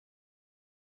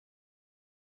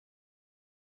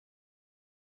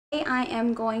I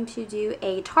am going to do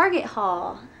a Target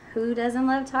haul. Who doesn't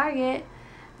love Target?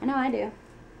 I know I do.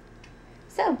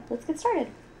 So, let's get started.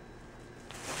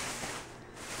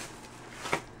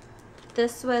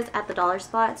 This was at the dollar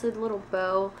spot. It's a little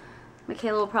bow.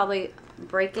 Michaela will probably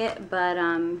break it, but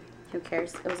who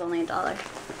cares? It was only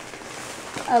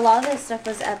 $1. A lot of this stuff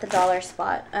was at the dollar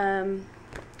spot.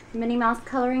 Minnie Mouse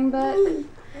coloring book.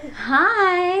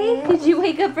 Hi! Did you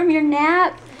wake up from your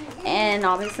nap? And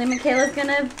obviously Michaela's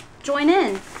gonna join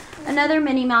in. Another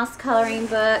Minnie Mouse coloring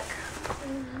book.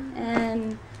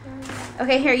 And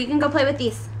okay, here, you can go play with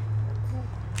these.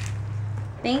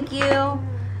 Thank you.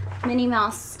 Minnie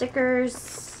Mouse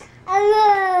stickers.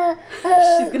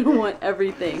 She's gonna want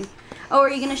everything. Oh,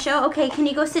 are you gonna show? Okay, can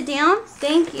you go sit down?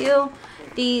 Thank you.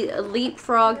 The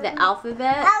Leapfrog, the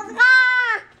alphabet.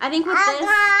 I think with this,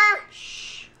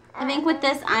 shh, I think with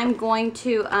this I'm going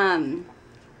to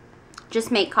just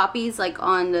make copies like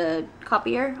on the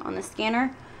copier, on the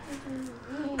scanner,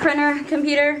 printer,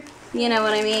 computer, you know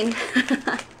what I mean.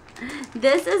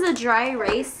 This is a dry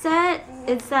erase set.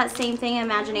 It's that same thing,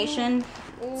 Imagination.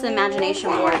 It's an Imagination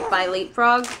board by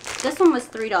Leapfrog. This one was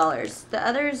 $3. The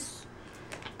others,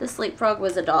 this Leapfrog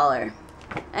was $1.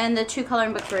 And the two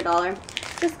coloring books were $1.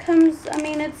 This comes, I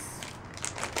mean, it's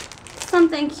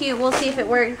something cute. We'll see if it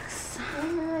works.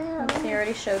 Let's see, I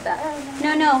already showed that.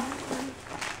 No.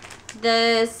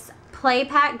 This play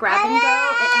pack grab and go.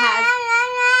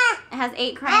 It has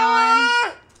 8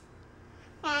 crayons.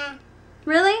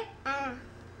 Really?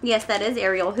 Yes, that is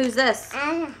Ariel. Who's this?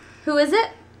 Who is it?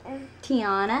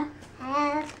 Tiana.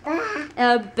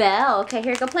 Belle. Okay,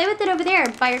 here, go play with it over there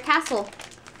by your castle.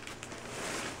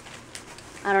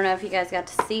 I don't know if you guys got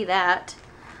to see that.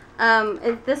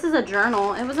 This is a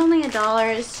journal. It was only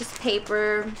 $1. It's just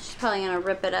paper. She's probably gonna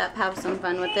rip it up, have some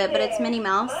fun with it. But it's Minnie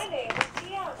Mouse.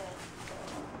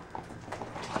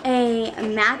 A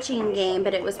matching game,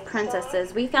 but it was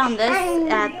princesses. We found this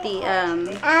at the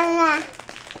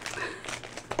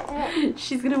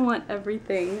she's gonna want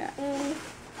everything.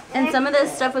 And some of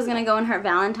this stuff was gonna go in her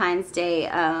Valentine's Day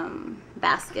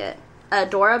basket. A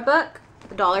Dora book,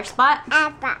 the dollar spot.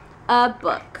 A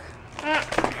book.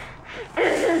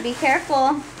 Be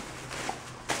careful.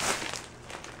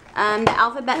 The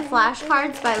alphabet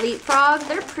flashcards by Leapfrog.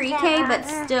 They're pre-K, but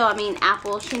still, I mean,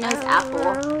 Apple. She knows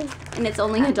Apple. And it's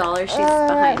only $1. She's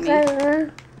behind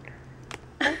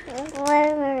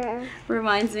me.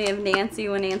 Reminds me of Nancy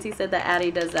when Nancy said that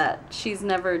Addie does that. She's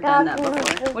never done that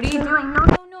before. What are you doing?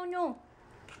 No.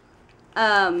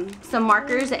 Some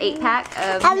markers, an 8-pack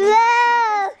of...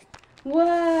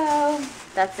 Whoa.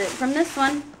 That's it from this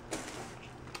one.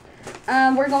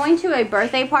 We're going to a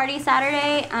birthday party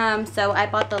Saturday, so I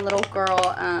bought the little girl,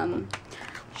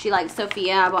 she likes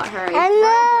Sophia. I bought her a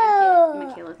blanket.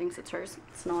 Michaela thinks it's hers.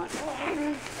 It's not.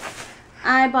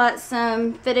 I bought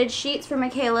some fitted sheets for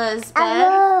Michaela's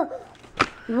bed.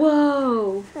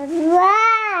 Whoa.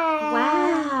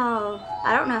 Wow.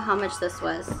 I don't know how much this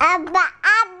was.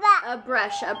 A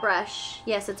brush.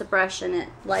 Yes, it's a brush and it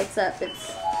lights up.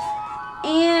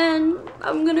 And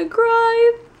I'm gonna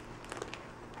cry.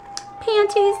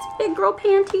 Panties, big girl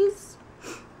panties.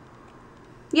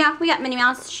 Yeah, we got Minnie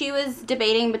Mouse. She was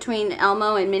debating between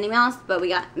Elmo and Minnie Mouse, but we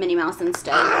got Minnie Mouse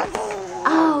instead.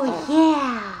 Oh,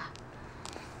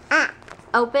 yeah.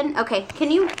 Open? Okay, can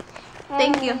you?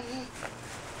 Thank you.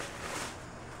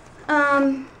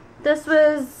 This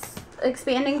was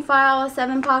expanding file,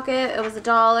 7-pocket. It was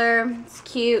 $1. It's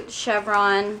cute,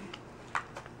 chevron.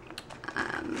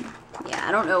 Yeah,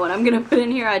 I don't know what I'm gonna put in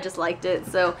here. I just liked it.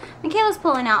 So Michaela's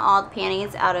pulling out all the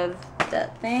panties out of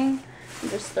that thing. I'm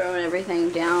just throwing everything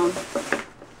down.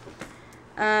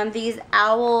 These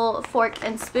owl fork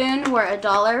and spoon were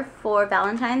 $1 for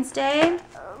Valentine's Day.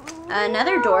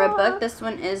 Another Dora book. This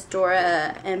one is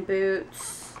Dora and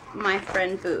Boots. My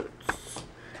friend Boots.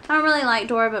 I don't really like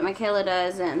Dora, but Michaela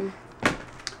does, and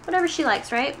whatever she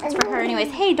likes, right? It's for her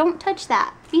anyways. Hey, don't touch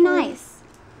that. Be nice.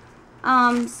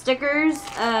 Stickers,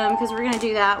 because we're gonna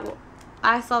do that.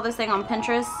 I saw this thing on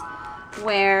Pinterest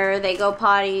where they go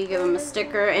potty, give them a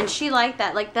sticker, and she liked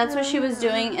that. Like, that's what she was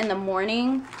doing in the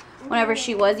morning whenever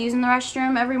she was using the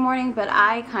restroom every morning, but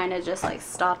I kind of just like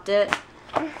stopped it.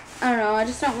 I don't know, I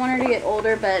just don't want her to get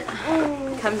older, but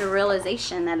come to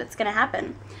realization that it's gonna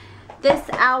happen. This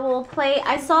owl plate,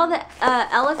 I saw the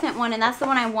elephant one, and that's the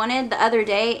one I wanted the other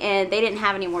day, and they didn't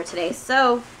have any more today,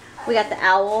 so we got the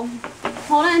owl.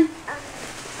 Hold on.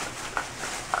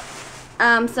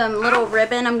 Some little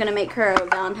ribbon. I'm gonna make her a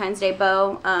Valentine's Day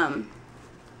bow.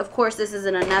 Of course, this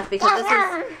isn't enough because this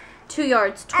is 2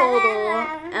 yards total.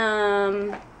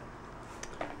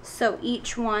 So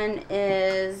each one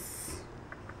is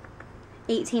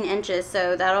 18 inches,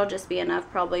 so that'll just be enough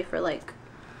probably for like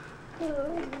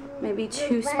maybe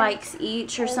 2 spikes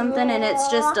each or something, and it's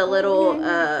just a little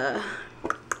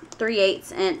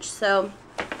 3/8 inch, so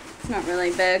it's not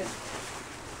really big.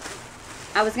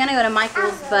 I was gonna go to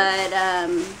Michael's, but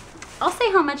I'll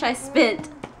say how much I spent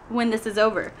when this is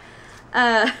over.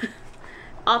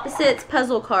 Opposites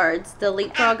puzzle cards. The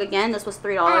Leapfrog again. This was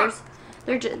 $3.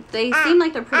 They seem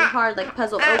like they're pretty hard, like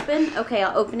puzzle open. Okay,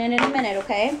 I'll open it in a minute.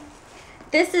 Okay.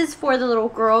 This is for the little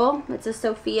girl. It's a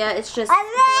Sophia. It's just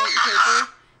blank paper.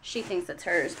 She thinks it's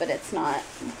hers, but it's not.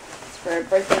 It's for a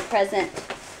birthday present.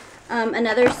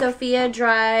 Another Sophia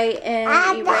dry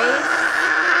and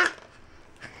erase.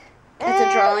 It's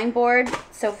a drawing board.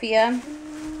 Sophia.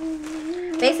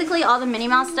 Basically, all the Minnie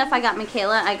Mouse stuff I got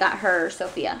Michaela, I got her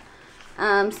Sophia.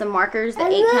 Some markers, the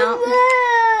 8 count.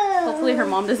 Hopefully her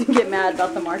mom doesn't get mad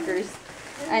about the markers.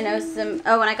 I know some,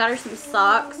 oh, and I got her some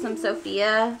socks, some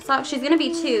Sophia socks. She's going to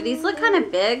be 2. These look kind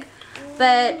of big,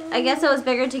 but I guess it was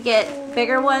bigger to get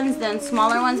bigger ones than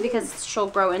smaller ones because she'll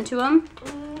grow into them.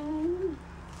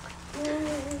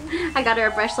 I got her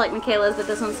a brush like Michaela's, but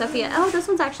this one's Sophia. Oh, this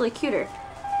one's actually cuter.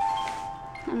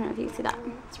 I don't know if you can see that.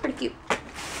 It's pretty cute.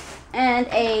 And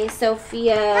a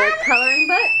Sophia coloring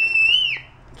book.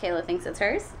 Kayla thinks it's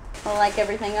hers, like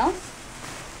everything else.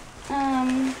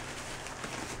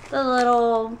 The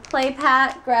little play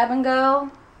pat, grab and go.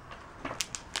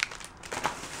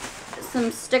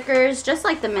 Some stickers, just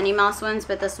like the Minnie Mouse ones,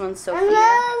 but this one's Sophia.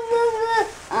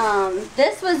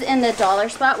 This was in the dollar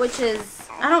spot, which is,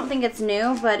 I don't think it's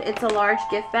new, but it's a large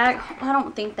gift bag. I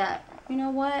don't think that, you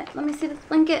know what? Let me see this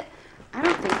blanket. I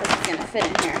don't think this is gonna fit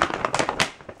in here.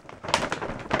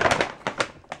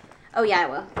 Oh yeah, it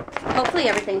will. Hopefully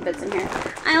everything fits in here.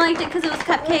 I liked it because it was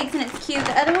cupcakes and it's cute.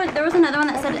 The other one, there was another one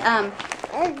that said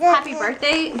happy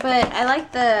birthday, but I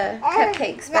like the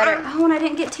cupcakes better. Oh, and I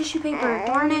didn't get tissue paper.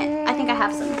 Darn it. I think I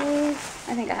have some. Yeah.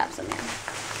 I think I have.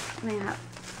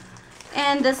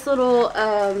 And this little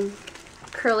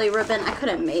curly ribbon. I could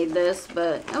have made this,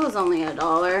 but it was only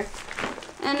 $1.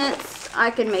 And I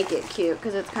could make it cute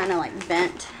because it's kind of like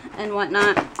bent and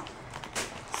whatnot.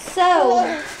 So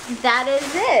that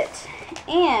is it.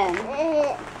 And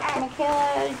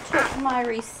Michaela took my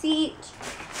receipt.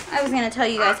 I was going to tell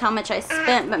you guys how much I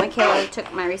spent, but Michaela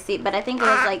took my receipt. But I think it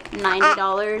was like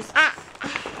 $90.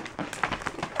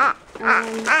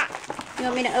 You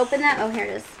want me to open that? Oh, here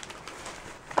it is.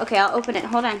 Okay, I'll open it.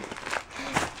 Hold on.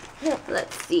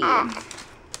 Let's see.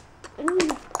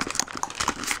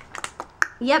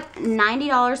 Yep,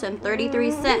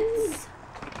 $90.33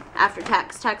 after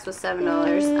tax. Tax was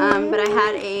 $7. But I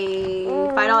had a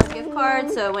 $5 gift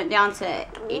card, so it went down to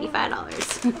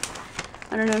 $85.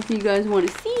 I don't know if you guys want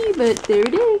to see, but there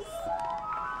it is.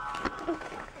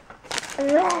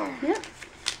 Yep.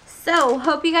 So,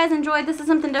 hope you guys enjoyed. This is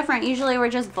something different. Usually we're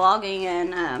just vlogging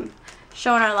and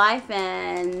showing our life,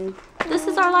 and this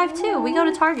is our life too. We go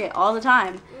to Target all the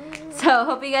time. So,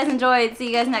 hope you guys enjoyed. See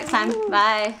you guys next time.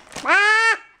 Bye.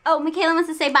 Bye. Oh, Michaela wants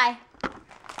to say bye.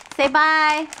 Say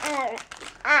bye.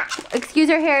 Excuse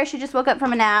her hair. She just woke up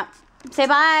from a nap. Say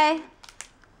bye.